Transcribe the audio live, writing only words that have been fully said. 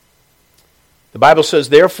The Bible says,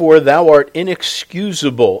 "Therefore thou art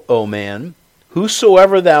inexcusable, O man,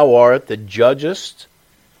 whosoever thou art that judgest,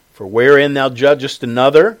 for wherein thou judgest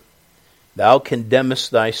another, thou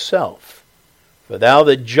condemnest thyself. For thou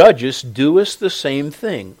that judgest doest the same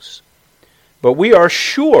things. But we are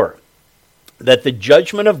sure that the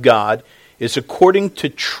judgment of God is according to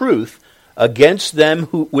truth against them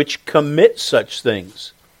which commit such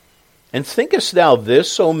things. And thinkest thou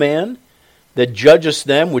this, O man, that judgest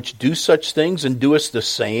them which do such things and doest the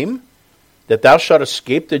same, that thou shalt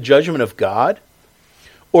escape the judgment of God?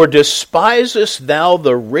 Or despisest thou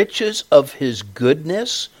the riches of his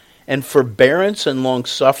goodness and forbearance and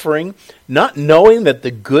longsuffering, not knowing that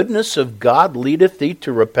the goodness of God leadeth thee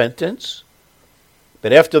to repentance?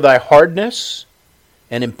 But after thy hardness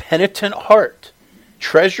and impenitent heart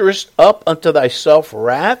treasurest up unto thyself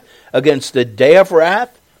wrath against the day of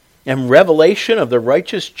wrath and revelation of the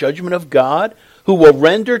righteous judgment of God, who will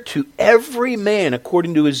render to every man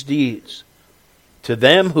according to his deeds. To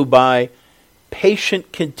them who by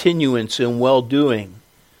patient continuance in well-doing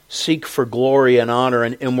seek for glory and honor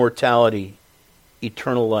and immortality,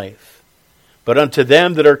 eternal life. But unto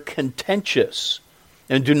them that are contentious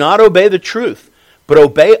and do not obey the truth, but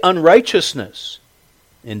obey unrighteousness,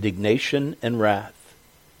 indignation and wrath,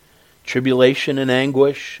 tribulation and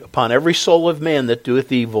anguish upon every soul of man that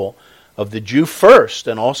doeth evil, of the Jew first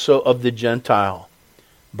and also of the Gentile.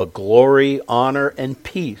 But glory, honor, and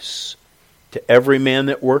peace to every man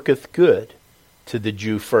that worketh good, to the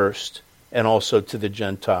Jew first and also to the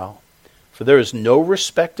Gentile. For there is no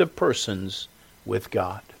respect of persons with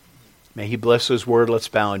God." May He bless His word. Let's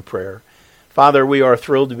bow in prayer. Father, we are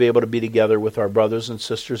thrilled to be able to be together with our brothers and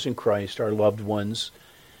sisters in Christ, our loved ones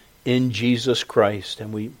in Jesus Christ.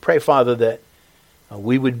 And we pray, Father, that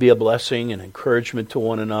we would be a blessing and encouragement to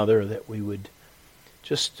one another, that we would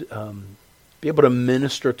just be able to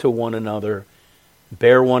minister to one another,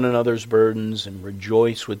 bear one another's burdens, and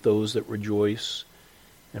rejoice with those that rejoice.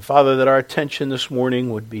 And Father, that our attention this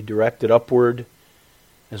morning would be directed upward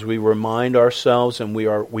as we remind ourselves and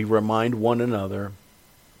we remind one another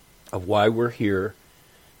of why we're here.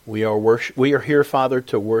 We are here, Father,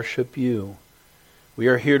 to worship You. We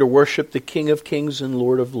are here to worship the King of Kings and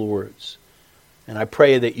Lord of Lords. And I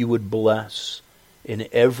pray that You would bless in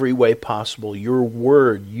every way possible Your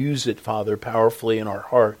word. Use it, Father, powerfully in our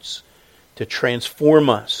hearts to transform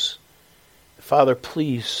us. Father,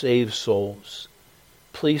 please save souls.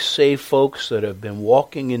 Please save folks that have been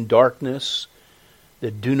walking in darkness,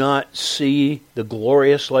 that do not see the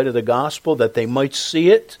glorious light of the gospel, that they might see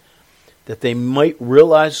it, that they might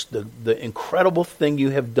realize the incredible thing You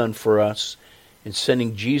have done for us in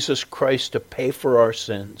sending Jesus Christ to pay for our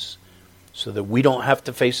sins so that we don't have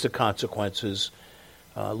to face the consequences,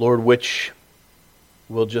 Lord, which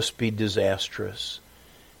will just be disastrous.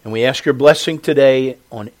 And we ask Your blessing today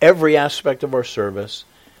on every aspect of our service.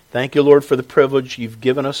 Thank You, Lord, for the privilege You've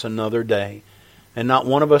given us another day. And not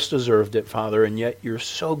one of us deserved it, Father, and yet You're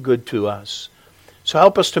so good to us. So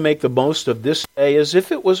help us to make the most of this day as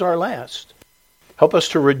if it was our last. Help us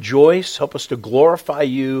to rejoice, help us to glorify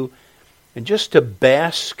You, and just to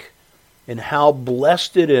bask in how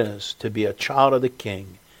blessed it is to be a child of the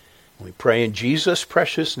King. We pray in Jesus'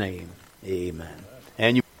 precious name. Amen.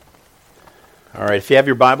 All right, if you have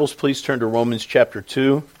your Bibles, please turn to Romans chapter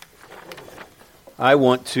 2. I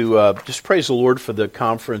want to just praise the Lord for the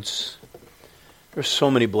conference. There's so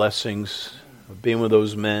many blessings of being with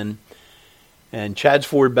those men. And Chadds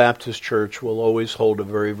Ford Baptist Church will always hold a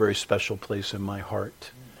very, very special place in my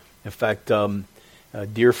heart. In fact, a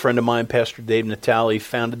dear friend of mine, Pastor Dave Natale,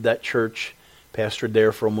 founded that church, pastored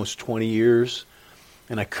there for almost 20 years.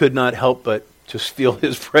 And I could not help but just feel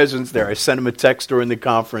his presence there. I sent him a text during the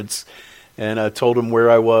conference and I told him where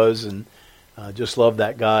I was, and just love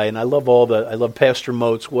that guy. And I love Pastor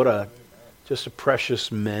Moats. Just a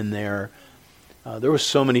precious men there. There were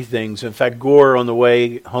so many things. In fact, Gore, on the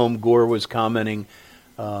way home, Gore was commenting,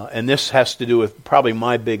 and this has to do with probably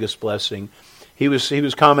my biggest blessing. He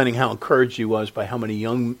was commenting how encouraged he was by how many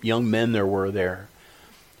young men there were there.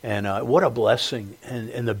 And what a blessing.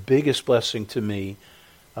 And the biggest blessing to me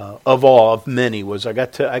of many was I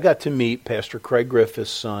got to meet Pastor Craig Griffith's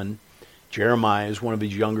son. Jeremiah is one of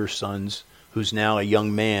his younger sons, who's now a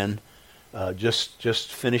young man, just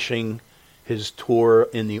finishing his tour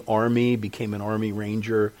in the Army, became an Army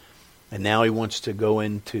Ranger, and now he wants to go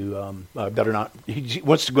into he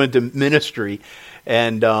wants to go into ministry.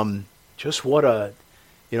 And just what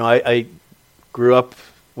I grew up,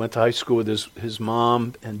 went to high school with his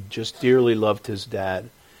mom, and just dearly loved his dad,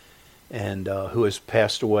 and who has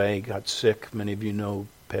passed away, got sick. Many of you know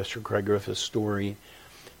Pastor Craig Griffith's story.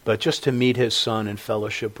 But just to meet his son and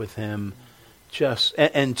fellowship with him,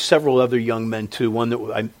 and several other young men too. One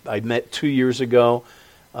that I met 2 years ago.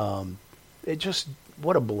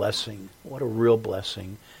 What a blessing. What a real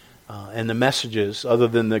blessing. And the messages, other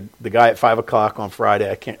than the guy at 5 o'clock on Friday,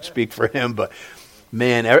 I can't speak for him, but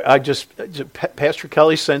man, Pastor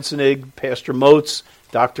Kelly Sensenig, Pastor Moats,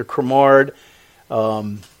 Dr. Cremard,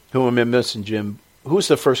 who am I missing, Jim? Who was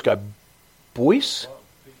the first guy? Boyce?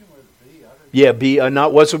 Yeah, B.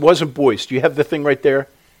 Wasn't Boyce. Do you have the thing right there?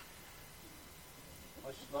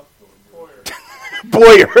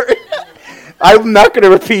 Boyer. I'm not going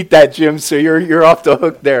to repeat that, Jim. So you're off the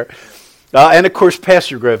hook there. And of course,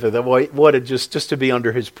 Pastor Griffith. What just to be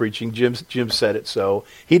under his preaching. Jim said it. So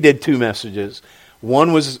he did 2 messages.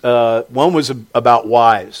 One was about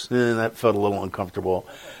wives, and that felt a little uncomfortable.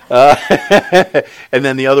 And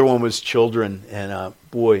then the other one was children. And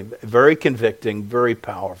boy, very convicting, very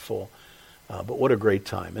powerful. But what a great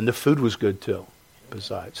time. And the food was good too,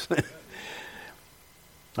 besides.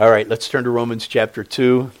 All right, let's turn to Romans chapter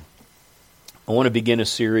 2. I want to begin a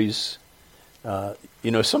series.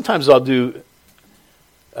 Sometimes I'll do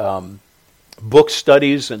book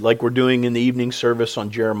studies, and like we're doing in the evening service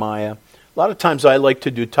on Jeremiah. A lot of times I like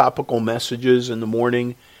to do topical messages in the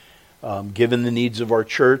morning, given the needs of our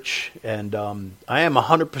church. And I am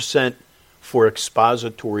 100% for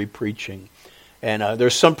expository preaching. And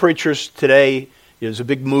there's some preachers today, there's a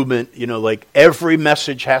big movement, like every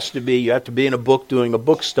message has to be, you have to be in a book doing a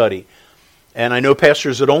book study. And I know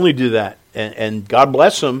pastors that only do that. And God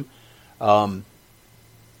bless them. And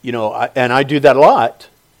I do that a lot.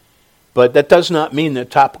 But that does not mean that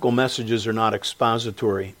topical messages are not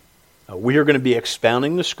expository. We are going to be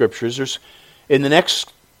expounding the Scriptures. There's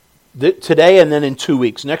today and then in 2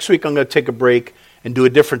 weeks. Next week I'm going to take a break and do a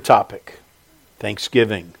different topic.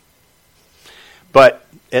 Thanksgiving. But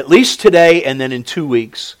at least today and then in 2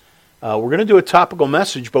 weeks, we're going to do a topical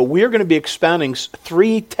message, but we are going to be expounding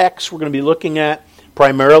 3 texts we're going to be looking at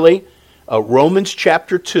primarily. Romans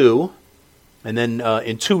chapter 2, and then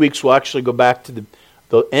in 2 weeks we'll actually go back to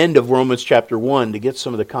the end of Romans chapter 1 to get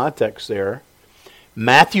some of the context there.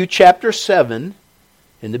 Matthew chapter 7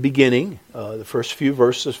 in the beginning, the first few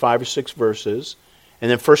verses, 5 or 6 verses,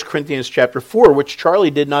 and then 1 Corinthians chapter 4, which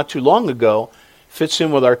Charlie did not too long ago, fits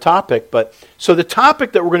in with our topic. So the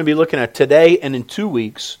topic that we're going to be looking at today and in 2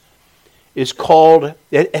 weeks is called,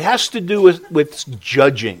 it has to do with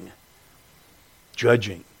judging.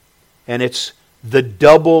 Judging. And it's the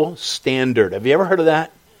double standard. Have you ever heard of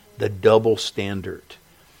that? The double standard.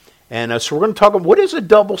 And so we're going to talk about what is a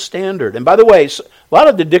double standard. And by the way, a lot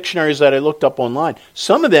of the dictionaries that I looked up online,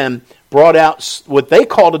 some of them brought out what they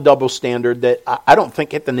called a double standard that I don't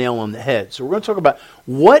think hit the nail on the head. So we're going to talk about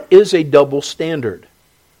what is a double standard.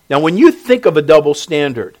 Now, when you think of a double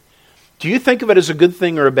standard, do you think of it as a good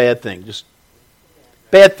thing or a bad thing? Just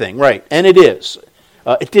bad thing, right. And it is.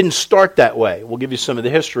 It didn't start that way. We'll give you some of the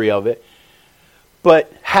history of it.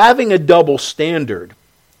 But having a double standard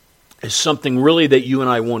is something really that you and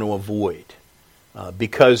I want to avoid.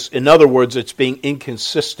 Because, in other words, it's being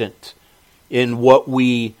inconsistent in what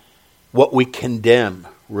we condemn,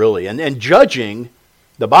 really. And judging,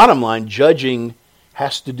 the bottom line, judging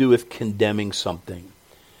has to do with condemning something.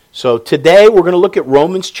 So today we're going to look at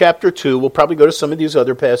Romans chapter 2. We'll probably go to some of these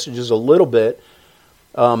other passages a little bit.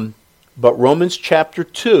 But Romans chapter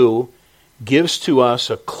 2 gives to us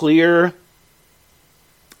a clear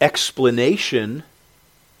explanation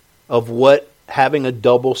of what having a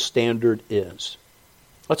double standard is.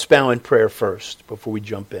 Let's bow in prayer first before we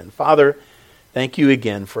jump in. Father, thank you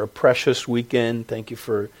again for a precious weekend. Thank you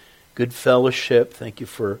for good fellowship. Thank you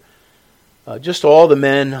for just all the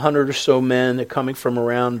men, 100 or so men that are coming from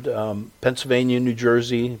around Pennsylvania, New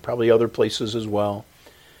Jersey, probably other places as well.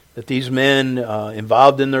 That these men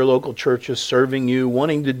involved in their local churches, serving you,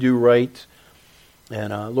 wanting to do right.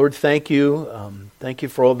 And Lord, thank you. Thank you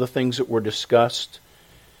for all the things that were discussed.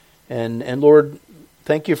 And Lord,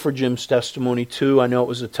 thank you for Jim's testimony too. I know it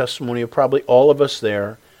was a testimony of probably all of us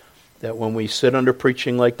there, that when we sit under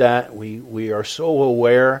preaching like that, we are so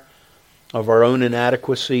aware of our own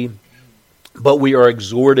inadequacy, but we are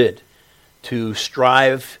exhorted to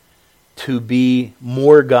strive to be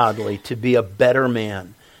more godly, to be a better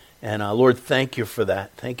man. And Lord, thank you for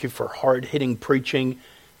that. Thank you for hard-hitting preaching.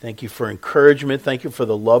 Thank you for encouragement. Thank you for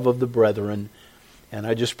the love of the brethren. And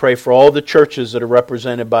I just pray for all the churches that are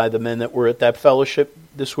represented by the men that were at that fellowship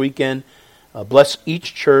this weekend. Bless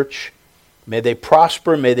each church. May they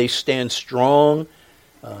prosper. May they stand strong.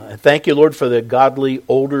 And thank you, Lord, for the godly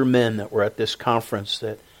older men that were at this conference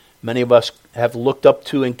that many of us have looked up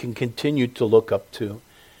to and can continue to look up to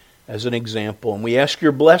as an example. And we ask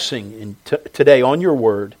your blessing today on your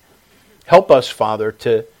word. Help us, Father,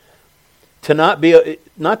 to to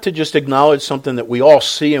not to just acknowledge something that we all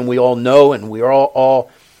see and we all know and we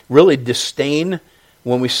all really disdain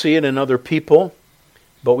when we see it in other people,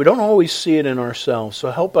 but we don't always see it in ourselves.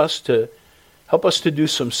 So help us to do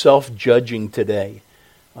some self-judging today,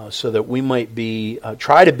 so that we might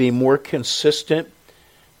try to be more consistent,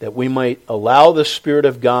 that we might allow the Spirit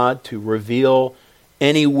of God to reveal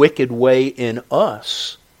any wicked way in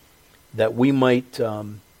us, that we might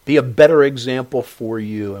be a better example for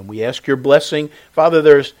you. And we ask your blessing. Father,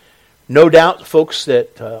 there's no doubt folks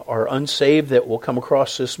that are unsaved that will come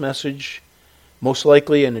across this message, most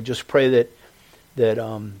likely, and I just pray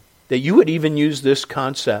that you would even use this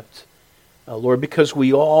concept, Lord, because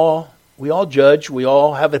we all judge, we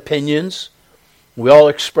all have opinions, we all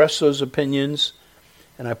express those opinions,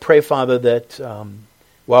 and I pray, Father, that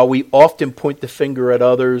while we often point the finger at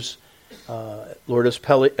others, Lord, as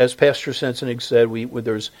Pastor Sensenig said,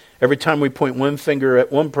 there's every time we point one finger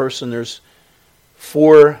at one person, there's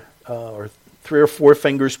 3 or 4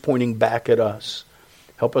 fingers pointing back at us.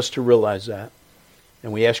 Help us to realize that.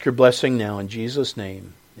 And we ask your blessing now in Jesus'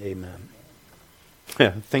 name. Amen. I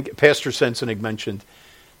think Pastor Sensenig mentioned,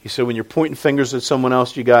 he said, when you're pointing fingers at someone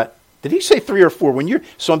else, you got, did he say 3 or 4?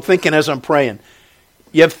 So I'm thinking as I'm praying,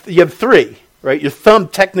 you have 3, right? Your thumb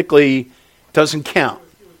technically doesn't count.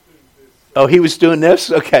 Oh, he was doing this?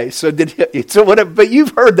 Okay, but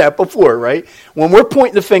you've heard that before, right? When we're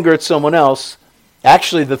pointing the finger at someone else,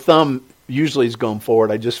 actually the thumb usually is going forward.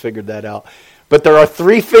 I just figured that out. But there are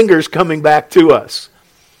 3 fingers coming back to us.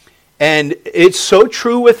 And it's so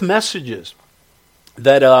true with messages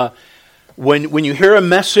that when you hear a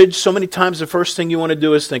message, so many times the first thing you want to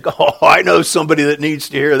do is think, oh, I know somebody that needs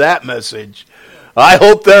to hear that message. I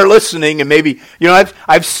hope they're listening. And maybe,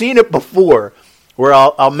 I've seen it before where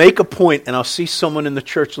I'll make a point and I'll see someone in the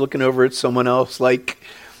church looking over at someone else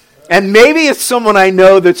and maybe it's someone I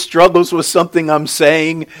know that struggles with something I'm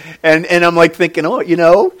saying, and I'm like thinking,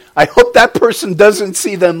 I hope that person doesn't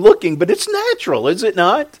see them looking, but it's natural, is it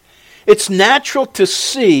not? It's natural to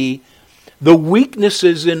see the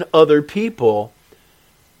weaknesses in other people,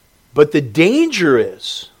 but the danger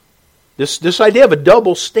is, this idea of a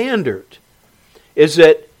double standard, is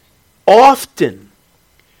that often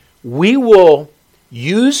we will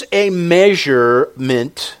use a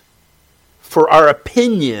measurement for our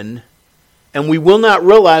opinion, and we will not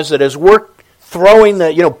realize that as we're pointing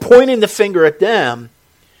the finger at them,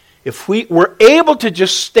 if we were able to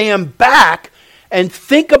just stand back and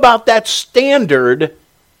think about that standard,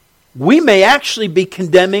 we may actually be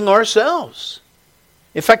condemning ourselves.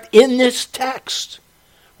 In fact, in this text,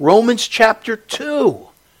 Romans chapter 2,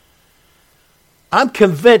 I'm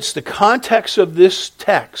convinced the context of this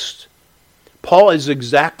text, Paul is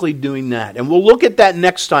exactly doing that. And we'll look at that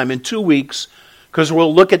next time in 2 weeks, because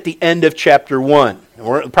we'll look at the end of chapter 1. And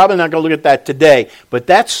we're probably not going to look at that today, but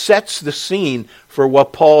that sets the scene for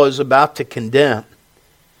what Paul is about to condemn.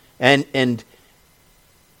 And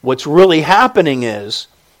what's really happening is,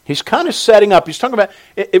 he's kind of setting up, he's talking about,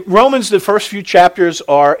 Romans, the first few chapters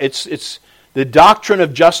it's the doctrine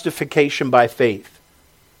of justification by faith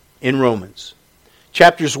in Romans.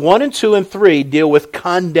 Chapters 1 and 2 and 3 deal with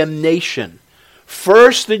condemnation.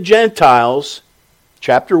 First the Gentiles,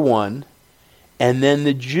 chapter 1, and then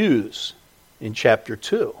the Jews in chapter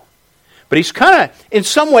 2. But he's in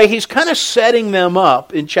some way, he's kind of setting them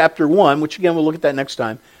up in chapter 1, which again, we'll look at that next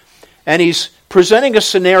time. And he's presenting a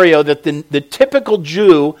scenario that the typical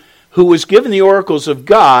Jew who was given the oracles of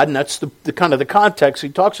God, and that's the kind of the context, he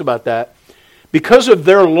talks about that, because of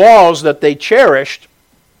their laws that they cherished,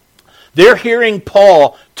 they're hearing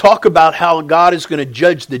Paul talk about how God is going to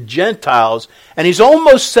judge the Gentiles, and he's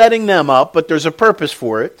almost setting them up, but there's a purpose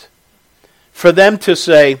for it, for them to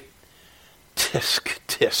say, tisk,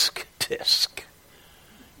 tisk, tisk,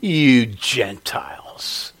 you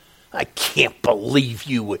Gentiles, I can't believe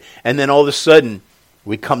you would. And then all of a sudden,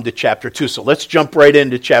 we come to chapter 2. So let's jump right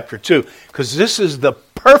into chapter 2, because this is the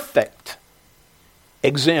perfect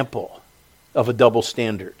example of a double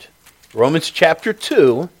standard. Romans chapter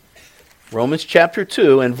 2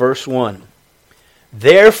 and verse 1.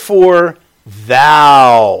 Therefore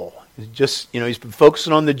thou, he's been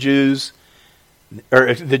focusing on the Jews,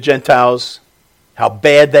 or the Gentiles, how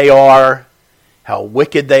bad they are, how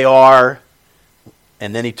wicked they are.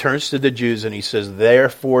 And then he turns to the Jews and he says,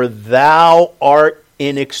 therefore thou art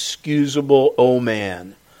inexcusable, O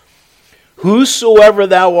man, whosoever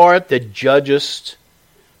thou art that judgest,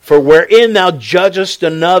 for wherein thou judgest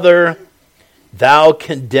another, thou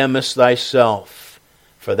condemnest thyself,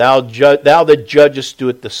 for thou that judgest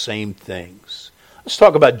doeth the same things. Let's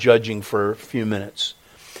talk about judging for a few minutes.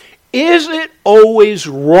 Is it always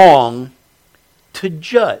wrong to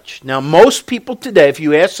judge. Now, most people today, if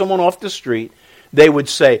you ask someone off the street, they would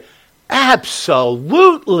say,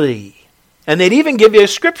 absolutely. And they'd even give you a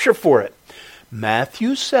scripture for it.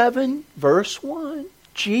 Matthew 7, verse 1.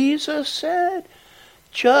 Jesus said,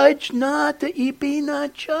 judge not that ye be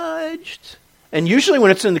not judged. And usually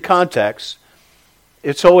when it's in the context,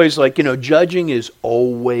 it's always like, judging is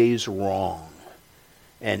always wrong.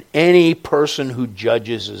 And any person who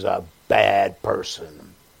judges is a bad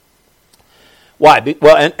person. Why?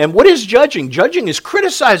 Well, and what is judging? Judging is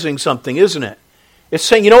criticizing something, isn't it? It's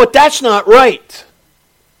saying, you know what, that's not right.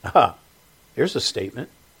 Here's a statement.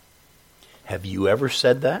 Have you ever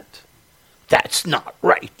said that? That's not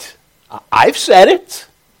right. I've said it.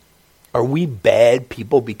 Are we bad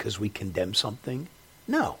people because we condemn something?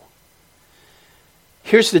 No.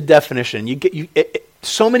 Here's the definition.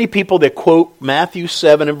 So many people that quote Matthew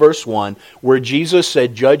 7 and verse 1, where Jesus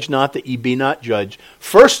said, judge not that ye be not judged.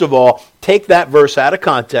 First of all, take that verse out of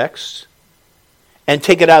context and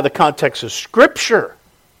take it out of the context of Scripture.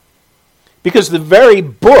 Because the very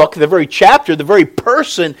book, the very chapter, the very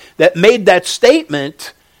person that made that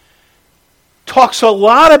statement talks a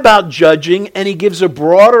lot about judging, and he gives a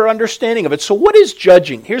broader understanding of it. So what is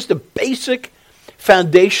judging? Here's the basic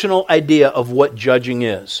foundational idea of what judging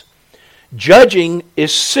is. Judging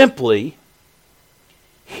is simply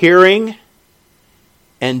hearing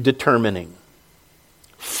and determining,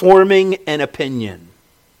 forming an opinion.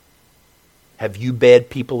 Have you bad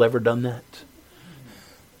people ever done that?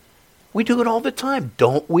 We do it all the time,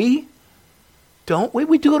 don't we? Don't we?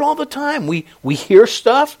 We do it all the time. We hear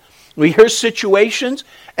stuff, we hear situations,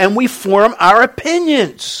 and we form our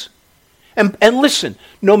opinions. And listen,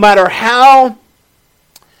 no matter how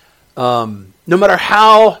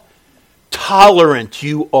tolerant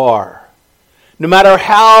you are, no matter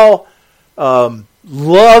how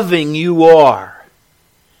loving you are,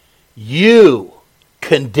 you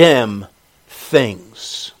condemn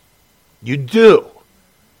things. You do.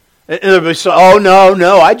 And everybody says, oh, no,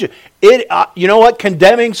 you know what?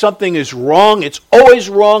 Condemning something is wrong. It's always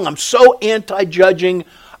wrong. I'm so anti-judging.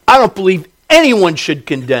 I don't believe anyone should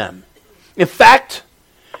condemn. In fact,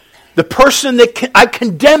 I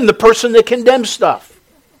condemn the person that condemns stuff.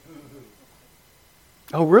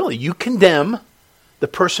 Oh, really? You condemn the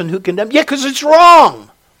person who condemns? Yeah, because it's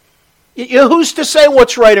wrong. Who's to say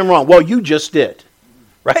what's right and wrong? Well, you just did,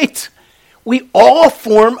 right? We all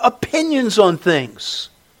form opinions on things.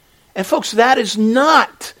 And folks, that is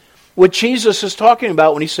not what Jesus is talking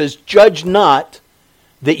about when he says, judge not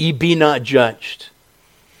that ye be not judged.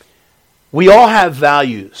 We all have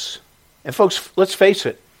values. And folks, let's face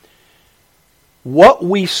it. What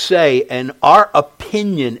we say and our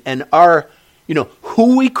opinion and our,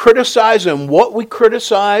 who we criticize and what we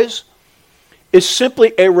criticize is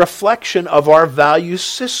simply a reflection of our value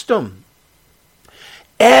system.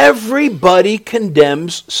 Everybody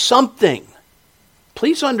condemns something.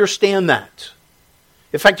 Please understand that.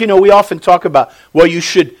 In fact, we often talk about, well, you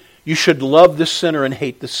should love the sinner and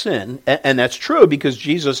hate the sin. And that's true because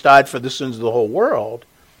Jesus died for the sins of the whole world.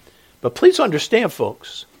 But please understand,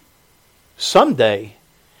 folks, someday,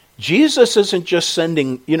 Jesus isn't just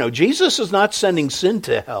Jesus is not sending sin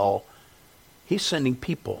to hell. He's sending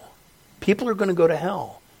people. People are going to go to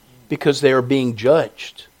hell because they are being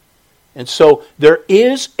judged. And so there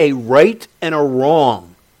is a right and a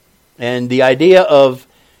wrong. And the idea of,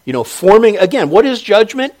 forming, again, what is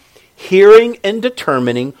judgment? Hearing and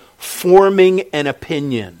determining, forming an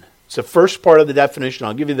opinion. It's the first part of the definition.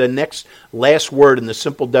 I'll give you the last word in the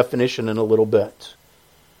simple definition in a little bit.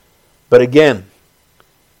 But again,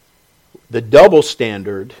 the double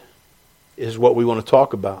standard is what we want to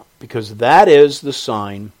talk about, because that is the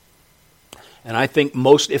sign, and I think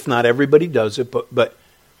most, if not everybody does it, but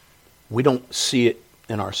we don't see it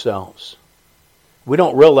in ourselves. We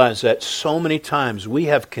don't realize that so many times we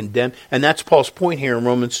have condemned, and that's Paul's point here in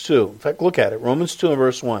Romans 2. In fact, look at it, Romans 2 and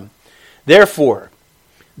verse 1. Therefore,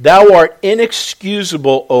 thou art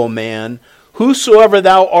inexcusable, O man, whosoever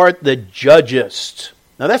thou art that judgest.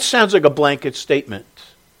 Now that sounds like a blanket statement.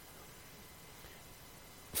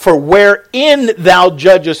 For wherein thou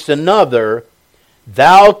judgest another,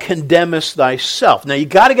 thou condemnest thyself. Now you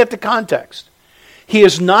got to get the context. He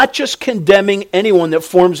is not just condemning anyone that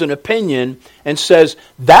forms an opinion and says,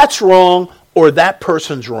 that's wrong or that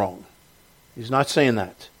person's wrong. He's not saying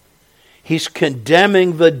that. He's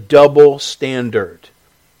condemning the double standard.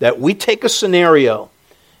 That we take a scenario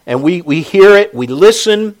and we hear it, we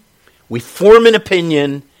listen, we form an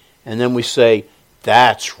opinion, and then we say,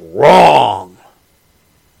 that's wrong.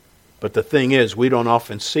 But the thing is, we don't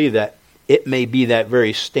often see that it may be that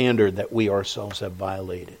very standard that we ourselves have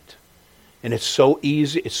violated. And it's so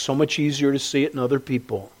easy, it's so much easier to see it in other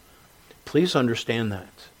people. Please understand that.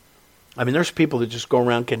 I mean, there's people that just go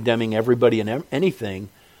around condemning everybody and anything,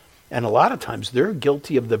 and a lot of times they're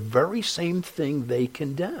guilty of the very same thing they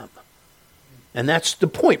condemn. And that's the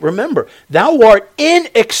point. Remember, thou art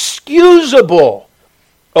inexcusable,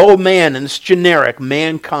 O man, and it's generic,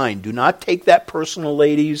 mankind. Do not take that personal,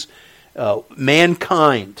 ladies.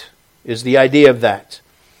 Mankind is the idea of that.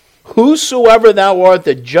 Whosoever thou art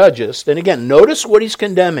that judgest, and again, notice what he's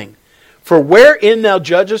condemning. For wherein thou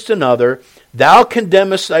judgest another, thou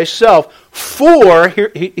condemnest thyself. For,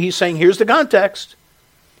 he's saying, here's the context.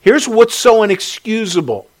 Here's what's so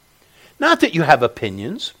inexcusable. Not that you have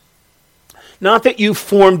opinions. Not that you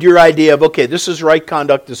formed your idea of, okay, this is right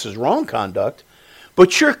conduct, this is wrong conduct.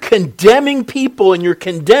 But you're condemning people and you're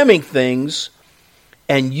condemning things,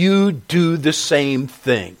 and you do the same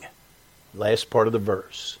thing. Last part of the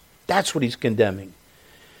verse. That's what he's condemning.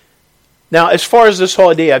 Now, as far as this whole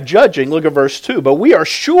idea of judging, look at verse 2. But we are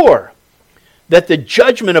sure that the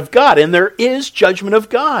judgment of God, and there is judgment of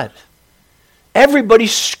God.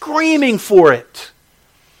 Everybody's screaming for it.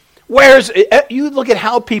 You look at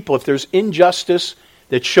how people, if there's injustice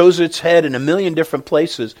that shows its head in a million different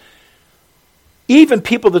places, even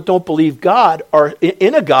people that don't believe God are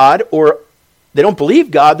in a God, or they don't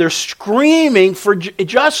believe God, they're screaming for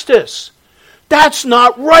justice. That's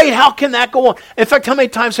not right. How can that go on? In fact, how many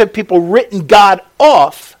times have people written God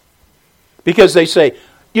off because they say,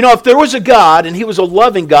 you know, if there was a God and he was a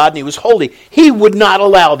loving God and he was holy, he would not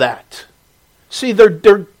allow that. See,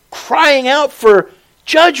 they're crying out for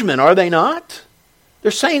judgment, are they not?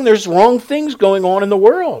 They're saying there's wrong things going on in the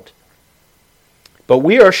world. But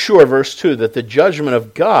we are sure, verse 2, that the judgment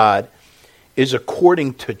of God is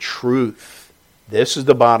according to truth. This is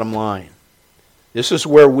the bottom line. This is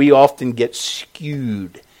where we often get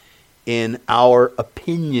skewed in our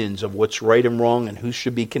opinions of what's right and wrong and who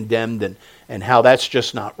should be condemned and how that's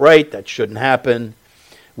just not right, that shouldn't happen.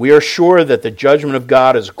 We are sure that the judgment of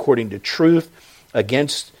God is according to truth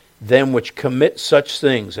against them which commit such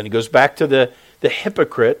things. And he goes back to the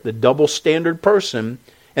hypocrite, the double standard person.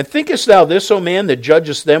 And thinkest thou this, O man, that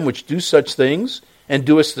judgest them which do such things, and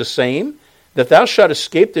doest the same, that thou shalt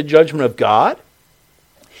escape the judgment of God?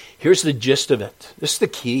 Here's the gist of it. This is the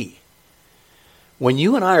key. When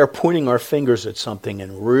you and I are pointing our fingers at something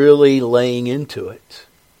and really laying into it,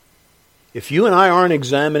 if you and I aren't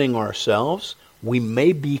examining ourselves, we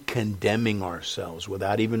may be condemning ourselves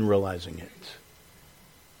without even realizing it.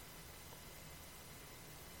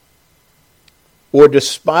 Or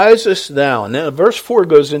despisest thou, and then verse 4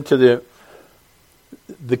 goes into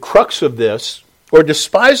the crux of this, or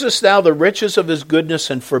despisest thou the riches of his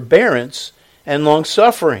goodness and forbearance and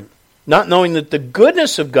long-suffering, not knowing that the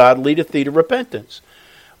goodness of God leadeth thee to repentance.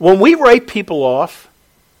 When we write people off,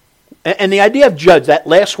 and the idea of judge, that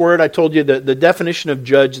last word I told you, the definition of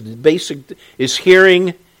judge, the basic is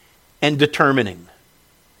hearing and determining.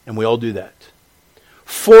 And we all do that.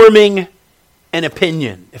 Forming an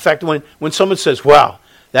opinion. In fact, when someone says, wow,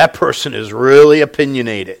 that person is really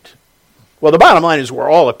opinionated. Well, the bottom line is we're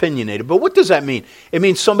all opinionated, but what does that mean? It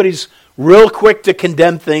means somebody's real quick to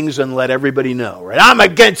condemn things and let everybody know, right? I'm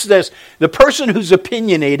against this. The person who's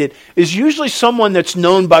opinionated is usually someone that's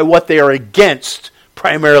known by what they are against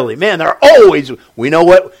primarily. Man, they're always, we know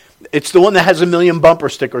what, it's the one that has 1 million bumper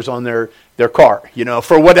stickers on their car,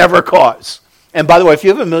 for whatever cause. And by the way, if you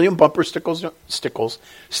have 1 million bumper stickers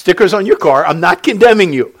on your car, I'm not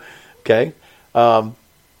condemning you, okay?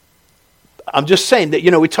 I'm just saying that,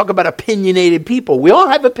 we talk about opinionated people. We all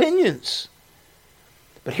have opinions.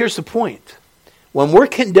 But here's the point. When we're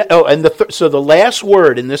so the last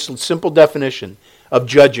word in this simple definition of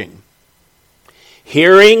judging,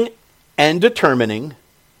 hearing and determining,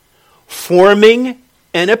 forming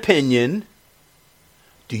an opinion.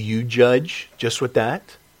 Do you judge just with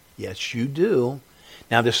that? Yes, you do.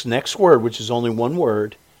 Now this next word, which is only one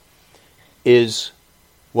word, is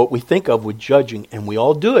what we think of with judging. And we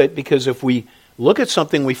all do it because if we look at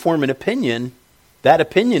something, we form an opinion. That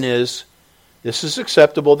opinion is, this is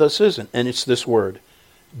acceptable, this isn't. And it's this word,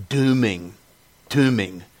 dooming.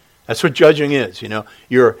 Dooming. That's what judging is,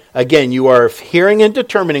 You are hearing and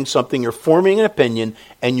determining something, you're forming an opinion,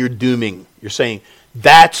 and you're dooming. You're saying,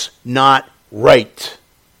 that's not right.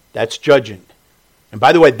 That's judging. And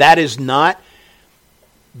by the way, that is not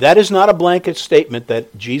a blanket statement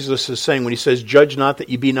that Jesus is saying when he says, judge not that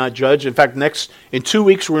you be not judged. In fact, in 2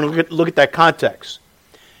 weeks, we're going to look at that context.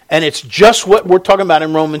 And it's just what we're talking about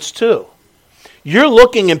in Romans 2. You're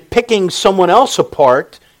looking and picking someone else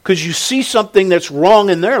apart because you see something that's wrong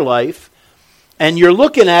in their life, and you're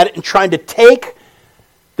looking at it and trying to take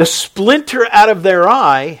the splinter out of their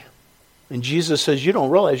eye And Jesus says, you don't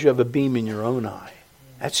realize you have a beam in your own eye.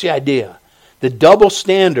 That's the idea. The double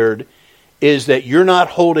standard is that you're not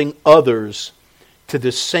holding others to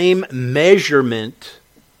the same measurement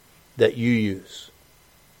that you use.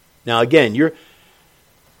 Now again,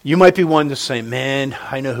 you might be one to say, man,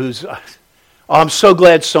 I know who's... Oh, I'm so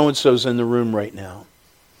glad so-and-so's in the room right now.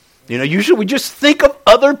 Usually we just think of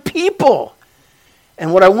other people.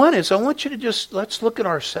 And what I want you to let's look at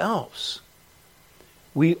ourselves.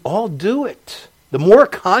 We all do it. The more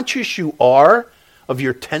conscious you are of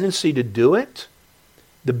your tendency to do it,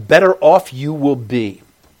 the better off you will be.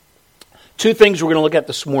 Two things we're going to look at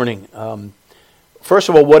this morning. First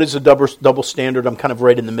of all, what is a double standard? I'm kind of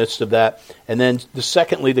right in the midst of that. And then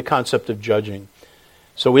secondly, the concept of judging.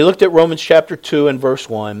 So we looked at Romans chapter 2 and verse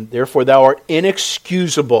 1. Therefore thou art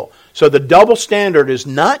inexcusable. So the double standard is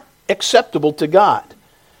not acceptable to God.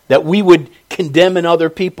 That we would condemn in other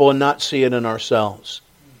people and not see it in ourselves.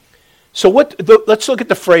 So let's look at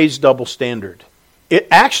the phrase double standard. It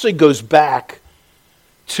actually goes back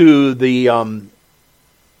to the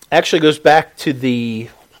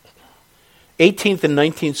 18th and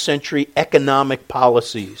 19th century economic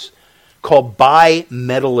policies called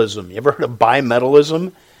bimetallism. You ever heard of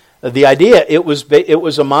bimetallism? The idea, it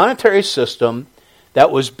was a monetary system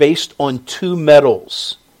that was based on two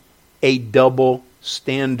metals, a double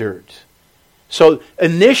standard. So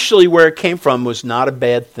initially where it came from was not a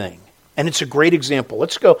bad thing. And it's a great example.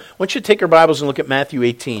 Let's go. I want you to take your Bibles and look at Matthew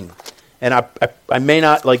 18. And I may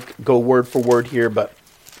not go word for word here, but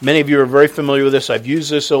many of you are very familiar with this. I've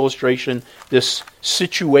used this illustration, this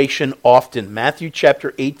situation often. Matthew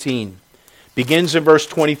chapter 18 begins in verse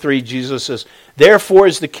 23. Jesus says, therefore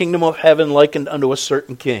is the kingdom of heaven likened unto a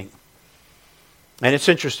certain king. And it's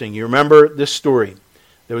interesting. You remember this story.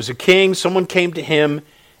 There was a king, someone came to him,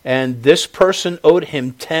 and this person owed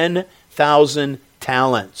him 10,000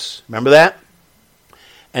 talents. Remember that?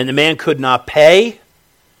 And the man could not pay,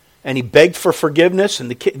 and he begged for forgiveness, and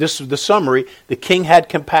this is the summary. The king had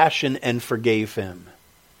compassion and forgave him.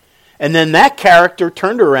 And then that character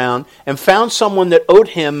turned around and found someone that owed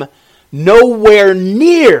him nowhere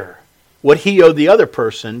near what he owed the other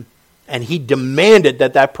person, and he demanded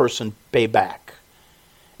that person pay back.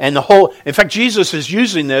 And in fact, Jesus is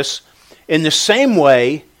using this in the same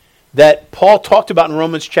way that Paul talked about in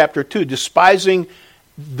Romans chapter 2, despising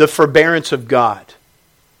the forbearance of God.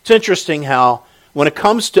 It's interesting how when it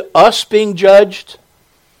comes to us being judged,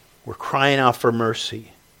 we're crying out for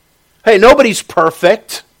mercy. Hey, nobody's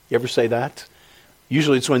perfect. You ever say that?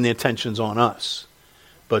 Usually it's when the attention's on us.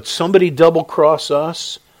 But somebody double-cross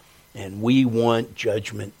us, and we want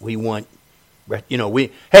judgment. We want,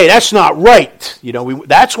 hey, that's not right.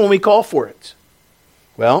 That's when we call for it.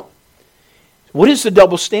 Well, what is the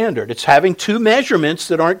double standard? It's having two measurements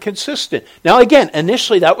that aren't consistent. Now again,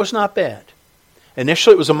 initially that was not bad.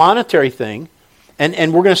 Initially it was a monetary thing,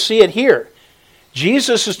 and we're going to see it here.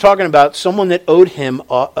 Jesus is talking about someone that owed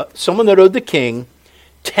the king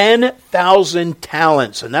 10,000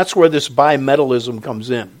 talents, and that's where this bimetallism comes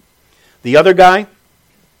in. The other guy,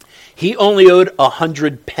 he only owed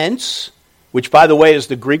 100 pence, which by the way is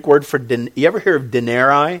the Greek word for, you ever hear of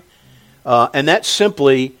denarii? And that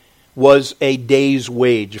simply was a day's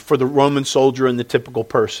wage for the Roman soldier and the typical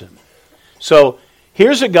person. So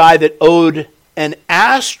here's a guy that owed an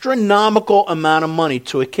astronomical amount of money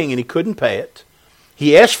to a king and he couldn't pay it.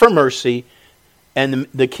 He asked for mercy and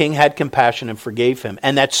the king had compassion and forgave him.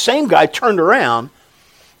 And that same guy turned around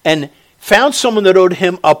and found someone that owed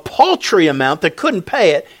him a paltry amount that couldn't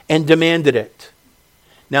pay it and demanded it.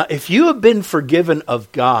 Now, if you have been forgiven of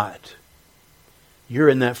God, you're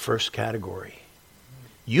in that first category.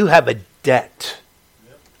 You have a debt.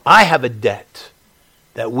 I have a debt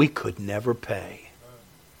that we could never pay.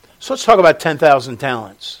 So let's talk about 10,000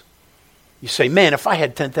 talents. You say, man, if I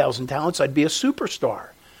had 10,000 talents, I'd be a superstar.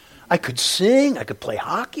 I could sing, I could play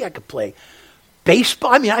hockey, I could play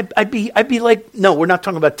baseball. I mean, I'd be like, no, we're not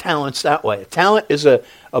talking about talents that way. A talent is a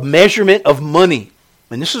measurement of money.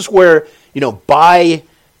 And this is where,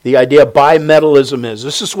 the idea of bimetallism is.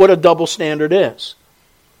 This is what a double standard is.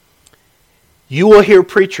 You will hear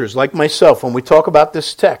preachers like myself, when we talk about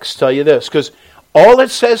this text, tell you this, because all it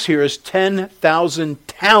says here is 10,000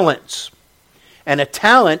 talents. And a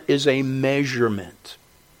talent is a measurement.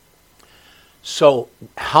 So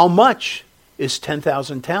how much is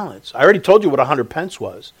 10,000 talents? I already told you what 100 pence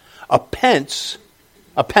was. A pence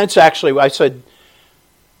actually, I said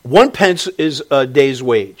 1 pence is a day's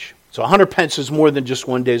wage. So 100 pence is more than just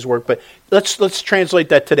 1 day's work. But let's translate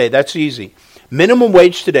that today. That's easy. Minimum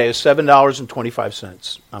wage today is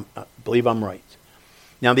 $7.25. I believe I'm right.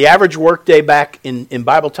 Now, the average work day back in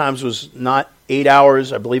Bible times was not 8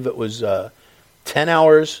 hours. I believe it was 10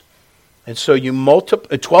 hours. And so you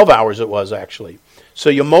multiply, 12 hours it was actually. So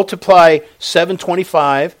you multiply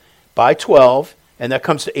 725 by 12, and that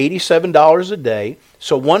comes to $87 a day.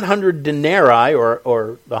 So 100 denarii,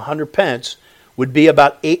 or 100 pence, would be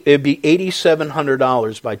it'd be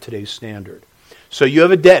 $8,700 by today's standard. So you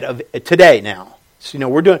have a debt of today now. So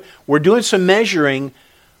we're doing some measuring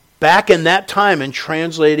back in that time and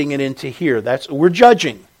translating it into here. We're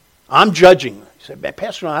judging. I'm judging. You say,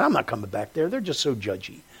 Pastor, I'm not coming back there. They're just so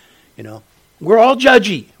judgy. We're all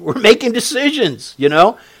judgy. We're making decisions.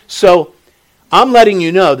 So I'm letting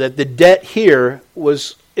you know that the debt here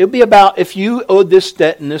it'd be about, if you owed this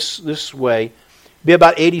debt in this way, it'd be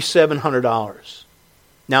about $8,700.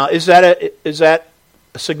 Now, is that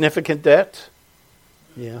a significant debt?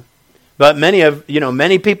 Yeah. But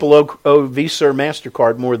many people owe Visa or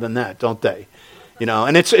MasterCard more than that, don't they?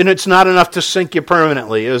 And it's not enough to sink you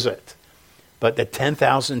permanently, is it? But the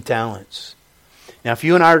 10,000 talents. Now, if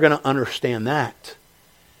you and I are going to understand that,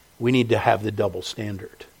 we need to have the double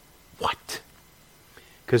standard. What?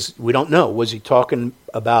 Because we don't know. Was he talking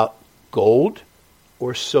about gold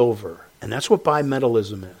or silver? And that's what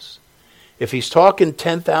bimetallism is. If he's talking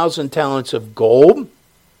 10,000 talents of gold,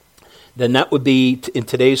 then that would be, in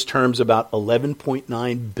today's terms, about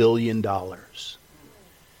 $11.9 billion.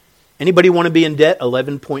 Anybody want to be in debt?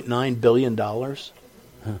 $11.9 billion? Huh.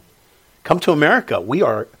 Come to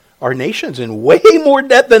America. Our nation's in way more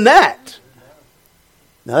debt than that.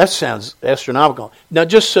 Now that sounds astronomical. Now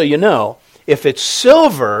just so you know, if it's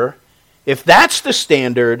silver, if that's the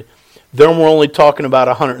standard, then we're only talking about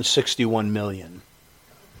 161 million.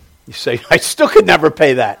 You say, I still could never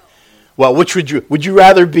pay that. Well, which would you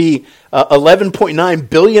rather be $11.9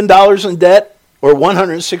 billion in debt or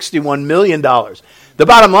 $161 million? The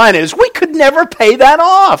bottom line is we could never pay that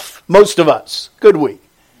off, most of us, could we?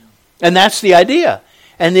 And that's the idea.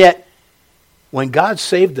 And yet, when God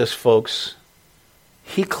saved us, folks,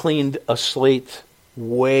 He cleaned a slate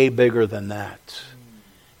way bigger than that.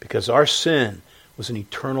 Because our sin was an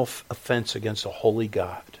eternal offense against a holy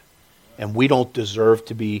God. And we don't deserve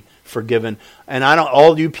to be forgiven. And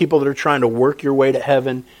all you people that are trying to work your way to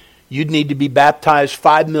heaven, you'd need to be baptized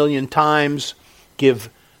 5 million times, give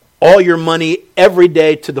all your money every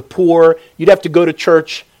day to the poor. You'd have to go to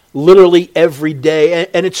church literally every day,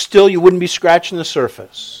 and it's still, you wouldn't be scratching the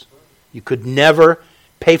surface. You could never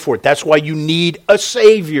pay for it. That's why you need a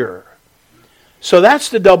Savior. So that's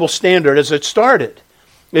the double standard as it started.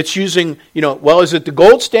 It's using, is it the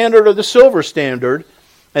gold standard or the silver standard?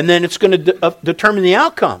 And then it's going to determine the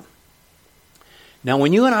outcome. Now,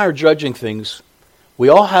 when you and I are judging things, we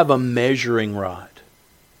all have a measuring rod.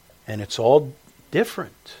 And it's all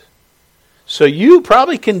different. So you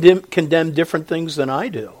probably condemn different things than I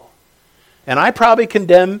do. And I probably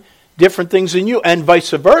condemn different things than you. And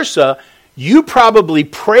vice versa. You probably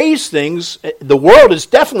praise things. The world is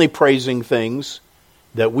definitely praising things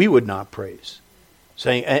that we would not praise.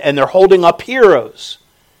 And they're holding up heroes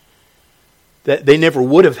that they never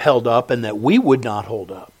would have held up and that we would not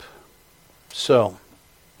hold up. So,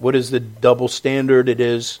 what is the double standard? It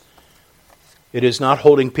is not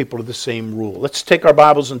holding people to the same rule. Let's take our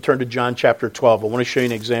Bibles and turn to John chapter 12. I want to show you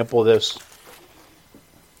an example of this.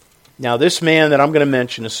 Now, this man that I'm going to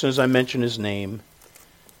mention, as soon as I mention his name,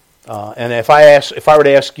 and if I were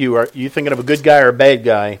to ask you, are you thinking of a good guy or a bad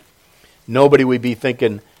guy? Nobody would be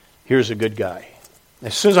thinking, here's a good guy.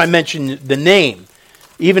 As soon as I mention the name,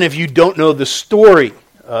 even if you don't know the story,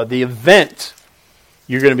 the event,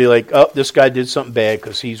 you're going to be like, oh, this guy did something bad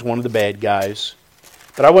because he's one of the bad guys.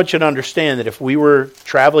 But I want you to understand that if we were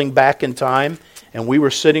traveling back in time and we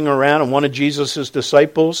were sitting around and one of Jesus'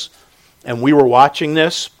 disciples and we were watching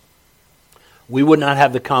this, we would not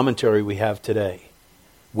have the commentary we have today.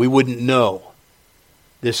 We wouldn't know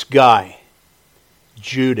this guy,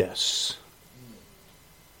 Judas.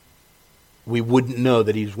 We wouldn't know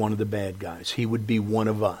that he's one of the bad guys. He would be one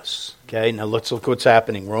of us. Okay, now let's look what's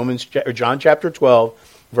happening. John chapter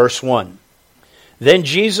 12, verse 1. Then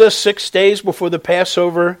Jesus, 6 days before the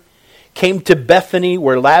Passover, came to Bethany,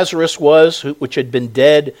 where Lazarus was, which had been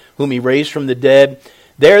dead, whom he raised from the dead.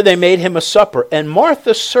 There they made him a supper, and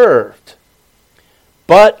Martha served.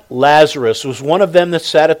 But Lazarus was one of them that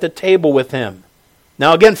sat at the table with him.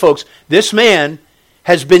 Now again, folks, this man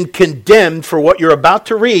has been condemned for what you're about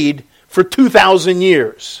to read for 2,000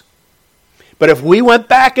 years. But if we went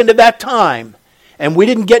back into that time and we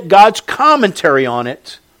didn't get God's commentary on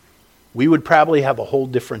it, we would probably have a whole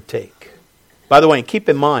different take. By the way, keep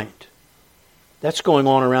in mind, that's going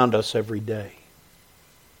on around us every day.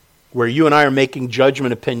 Where you and I are making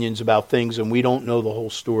judgment opinions about things and we don't know the whole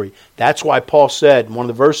story. That's why Paul said in one of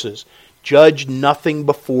the verses, Judge nothing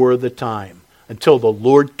before the time until the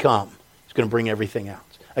Lord come. He's going to bring everything out.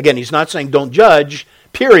 Again, he's not saying don't judge,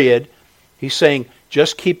 period. He's saying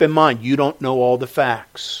just keep in mind you don't know all the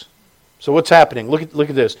facts. So what's happening? Look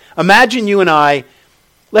at this. Imagine you and I,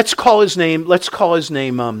 let's call his name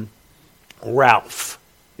Ralph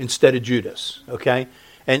instead of Judas, okay?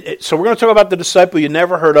 And so we're going to talk about the disciple you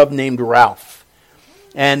never heard of named Ralph.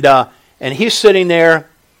 And he's sitting there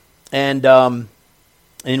and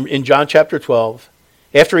in John chapter 12,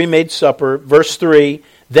 after he made supper, verse 3,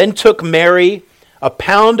 then took Mary a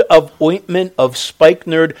pound of ointment of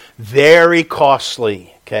spikenard, very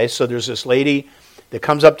costly. Okay, so there's this lady that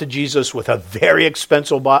comes up to Jesus with a very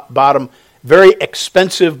expensive very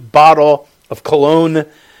expensive bottle of cologne,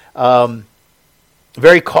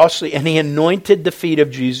 very costly, and he anointed the feet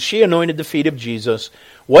of Jesus. She anointed the feet of Jesus,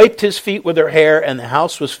 wiped his feet with her hair, and the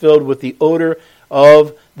house was filled with the odor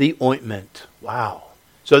of the ointment. Wow.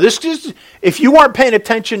 So this is, if you weren't paying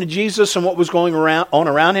attention to Jesus and what was going on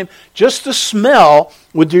around him, just the smell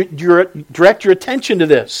would direct your attention to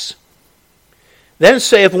this. Then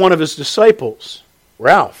saith one of his disciples,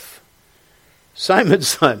 Ralph, Simon's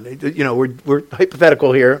son. We're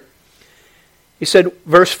hypothetical here. He said,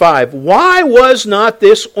 verse 5, why was not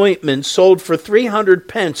this ointment sold for 300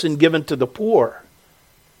 pence and given to the poor?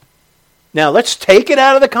 Now, let's take it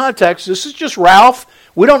out of the context. This is just Ralph.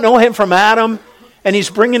 We don't know him from Adam. And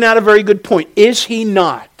he's bringing out a very good point. Is he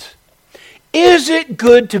not? Is it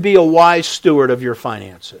good to be a wise steward of your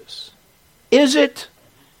finances? Is it?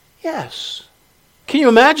 Yes. Can you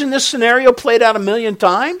imagine this scenario played out 1,000,000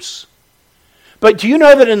 times? But do you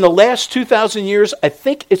know that in the last 2,000 years, I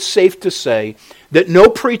think it's safe to say that no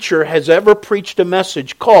preacher has ever preached a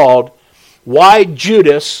message called Why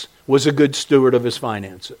Judas Was a Good Steward of His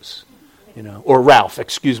Finances. Or Ralph.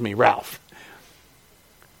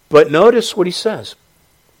 But notice what he says.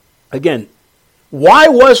 Again, why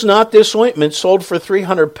was not this ointment sold for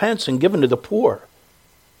 300 pence and given to the poor?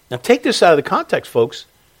 Now take this out of the context, folks.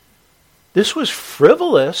 This was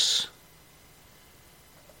frivolous,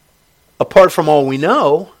 apart from all we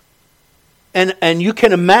know. And you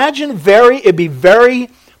can imagine it'd be very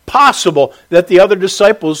possible that the other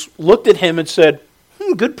disciples looked at him and said,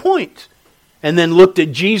 good point. And then looked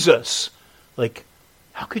at Jesus like,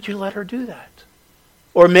 how could you let her do that?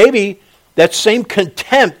 Or maybe that same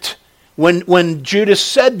contempt when Judas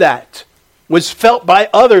said that was felt by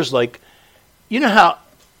others. Like, you know how,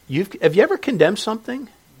 have you ever condemned something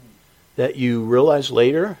that you realize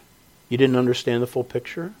later you didn't understand the full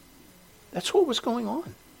picture? That's what was going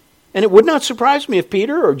on. And it would not surprise me if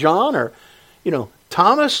Peter or John or,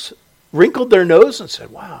 Thomas wrinkled their nose and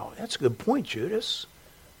said, wow, that's a good point, Judas.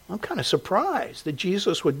 I'm kind of surprised that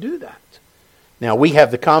Jesus would do that. Now, we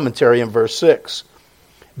have the commentary in verse 6.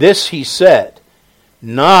 This he said,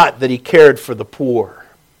 not that he cared for the poor.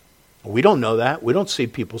 We don't know that. We don't see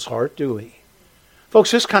people's heart, do we?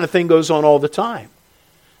 Folks, this kind of thing goes on all the time.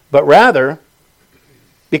 But rather,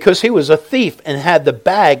 because he was a thief and had the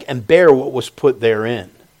bag and bare what was put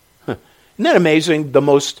therein. Isn't that amazing? The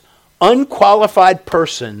most unqualified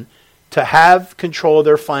person to have control of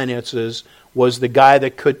their finances was the guy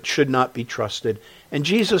that should not be trusted. And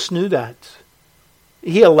Jesus knew that.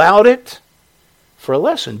 He allowed it for a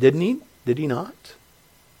lesson, didn't he? Did he not?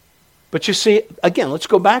 But you see, again, let's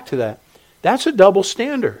go back to that. That's a double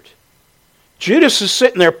standard. Judas is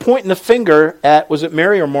sitting there pointing the finger at, was it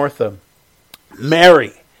Mary or Martha?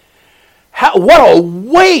 Mary. What a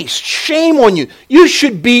waste. Shame on you. You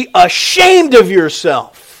should be ashamed of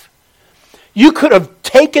yourself. You could have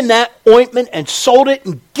taken that ointment and sold it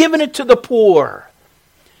and given it to the poor.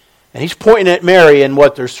 And he's pointing at Mary, and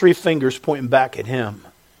there's 3 fingers pointing back at him.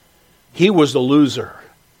 He was the loser.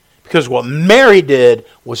 Because what Mary did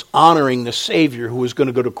was honoring the Savior who was going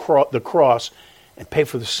to go to the cross and pay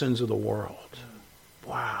for the sins of the world.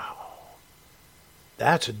 Wow.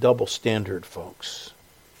 That's a double standard, folks.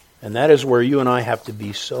 And that is where you and I have to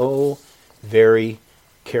be so very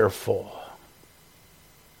careful.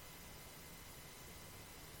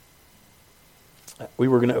 We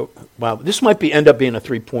were going to, this might end up being a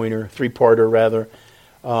three-parter rather.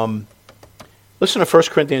 Listen to 1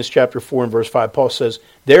 Corinthians chapter 4 and verse 5. Paul says,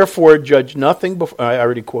 therefore judge nothing before... I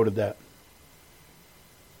already quoted that.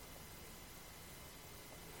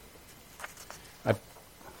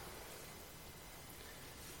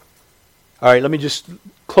 All right, let me just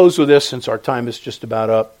close with this since our time is just about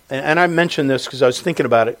up. And I mentioned this because I was thinking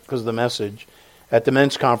about it because of the message. At the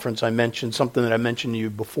men's conference, I mentioned something that I mentioned to you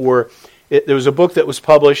before. There was a book that was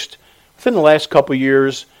published within the last couple of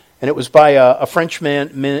years, and it was by a Frenchman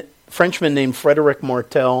named Frédéric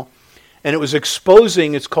Martel, and it was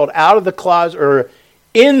exposing, it's called Out of the Closet, or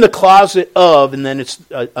in the closet of, and then it's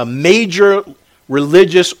a major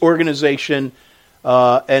religious organization,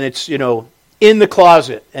 and it's, in the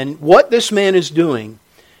closet. And what this man is doing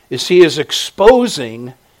is he is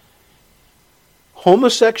exposing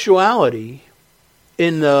homosexuality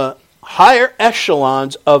in the higher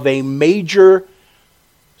echelons of a major,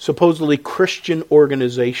 supposedly Christian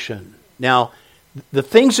organization. Now, the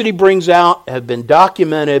things that he brings out have been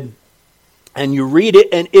documented, and you read it,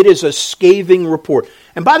 and it is a scathing report.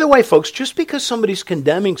 And by the way, folks, just because somebody's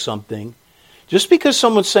condemning something, just because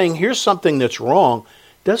someone's saying, here's something that's wrong,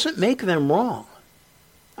 doesn't make them wrong.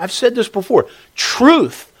 I've said this before.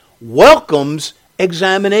 Truth welcomes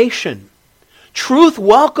examination. Truth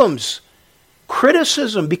welcomes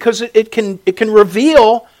criticism because it can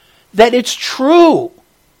reveal that it's true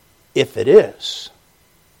if it is.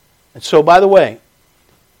 And so, by the way,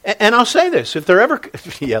 and I'll say this, if there ever,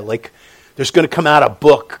 there's going to come out a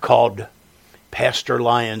book called Pastor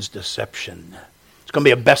Lyon's Deception. It's going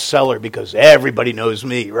to be a bestseller because everybody knows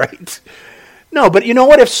me, right? No, but you know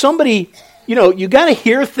what? If somebody, you got to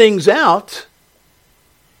hear things out.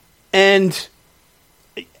 And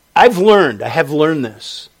I have learned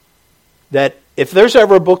this, that if there's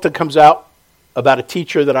ever a book that comes out about a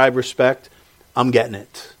teacher that I respect, I'm getting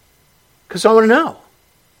it. Because I want to know.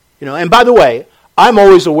 And by the way, I'm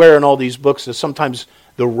always aware in all these books that sometimes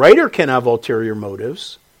the writer can have ulterior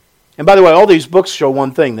motives. And by the way, all these books show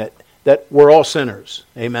one thing, that we're all sinners.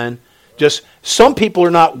 Amen? Just some people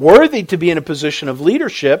are not worthy to be in a position of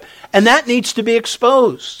leadership, and that needs to be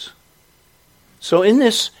exposed. So in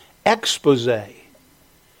this expose,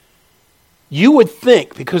 you would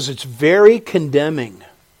think, because it's very condemning,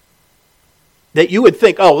 that you would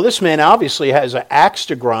think, oh, well, this man obviously has an axe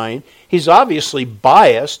to grind. He's obviously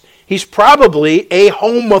biased. He's probably a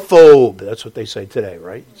homophobe. That's what they say today,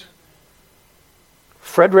 right?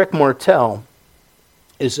 Frederick Martel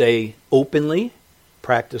is a openly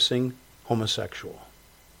practicing homosexual.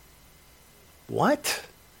 What?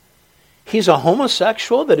 He's a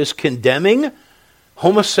homosexual that is condemning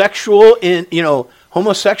homosexuals in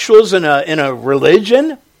a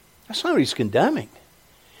religion? That's not what he's condemning.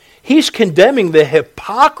 He's condemning the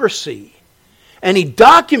hypocrisy. And he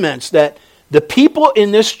documents that the people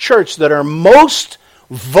in this church that are most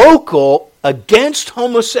vocal against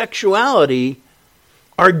homosexuality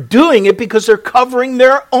are doing it because they're covering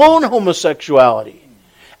their own homosexuality.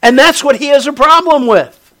 And that's what he has a problem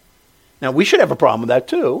with. Now, we should have a problem with that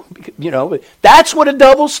too. But that's what a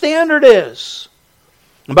double standard is.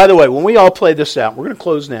 And by the way, when we all play this out, we're going to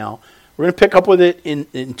close now. We're going to pick up with it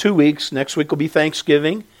in 2 weeks. Next week will be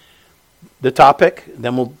Thanksgiving, the topic.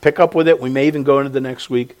 Then we'll pick up with it. We may even go into the next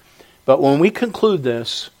week. But when we conclude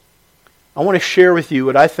this, I want to share with you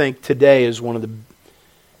what I think today is one of the,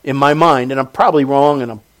 in my mind, and I'm probably wrong,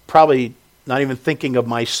 and I'm probably not even thinking of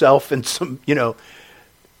myself and some,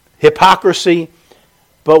 hypocrisy,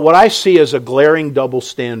 but what I see as a glaring double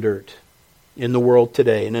standard in the world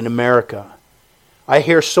today and in America. I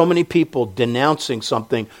hear so many people denouncing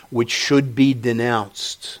something which should be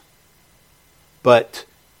denounced. But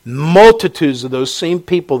multitudes of those same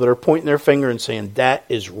people that are pointing their finger and saying that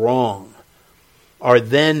is wrong are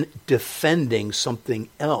then defending something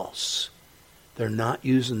else. They're not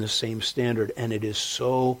using the same standard, and it is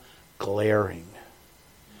so glaring.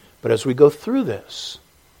 But as we go through this,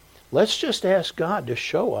 let's just ask God to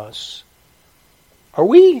show us, are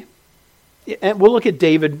we, and we'll look at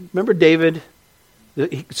David. Remember David?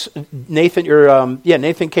 Nathan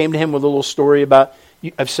came to him with a little story about,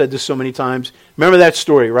 I've said this so many times. Remember that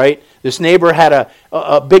story, right? This neighbor had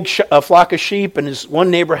a big flock of sheep, and his one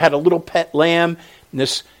neighbor had a little pet lamb. And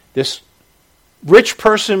this rich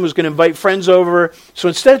person was going to invite friends over. So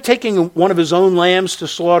instead of taking one of his own lambs to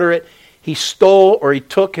slaughter it, he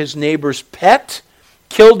took his neighbor's pet,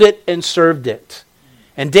 killed it, and served it.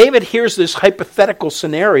 And David hears this hypothetical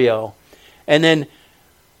scenario, and then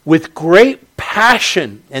with great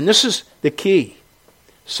passion, and this is the key.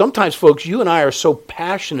 Sometimes, folks, you and I are so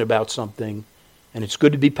passionate about something, and it's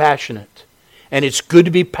good to be passionate. And it's good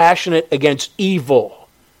to be passionate against evil.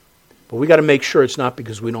 But we got to make sure it's not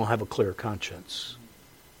because we don't have a clear conscience.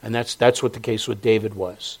 And that's what the case with David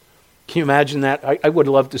was. Can you imagine that? I would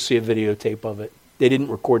love to see a videotape of it. They didn't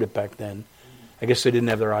record it back then. I guess they didn't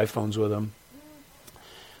have their iPhones with them.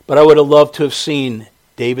 But I would have loved to have seen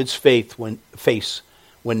David's face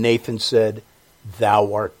when Nathan said,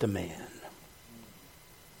 "Thou art the man."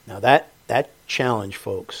 Now that challenge,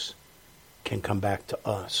 folks, can come back to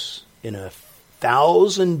us in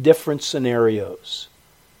 1,000 different scenarios.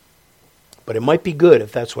 But it might be good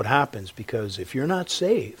if that's what happens, because if you're not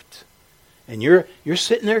saved and you're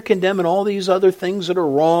sitting there condemning all these other things that are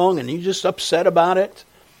wrong, and you're just upset about it,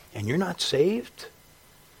 and you're not saved,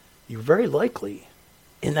 you're very likely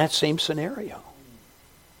in that same scenario.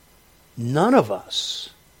 None of us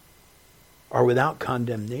are without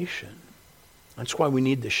condemnation. That's why we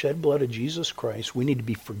need the shed blood of Jesus Christ. We need to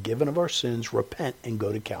be forgiven of our sins, repent, and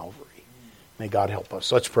go to Calvary. May God help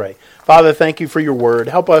us. Let's pray. Father, thank you for your word.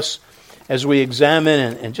 Help us as we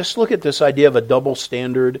examine and just look at this idea of a double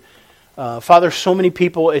standard. Father, so many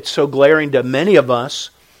people, it's so glaring to many of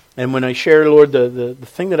us. And when I share, Lord, the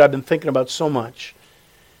thing that I've been thinking about so much,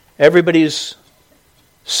 everybody's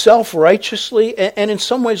self-righteously, and in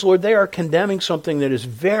some ways, Lord, they are condemning something that is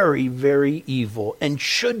very, very evil and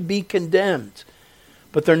should be condemned.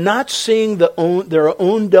 But they're not seeing their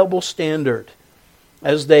own double standard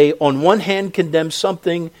as they, on one hand, condemn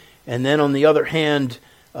something, and then on the other hand,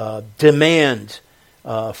 demand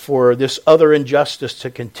for this other injustice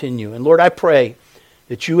to continue. And Lord, I pray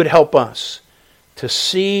that you would help us to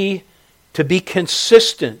see, to be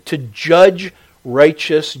consistent, to judge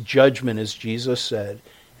righteous judgment, as Jesus said.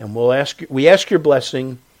 And we ask your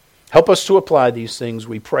blessing. Help us to apply these things,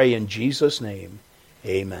 we pray in Jesus' name.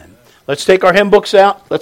 Amen. Let's take our hymn books out.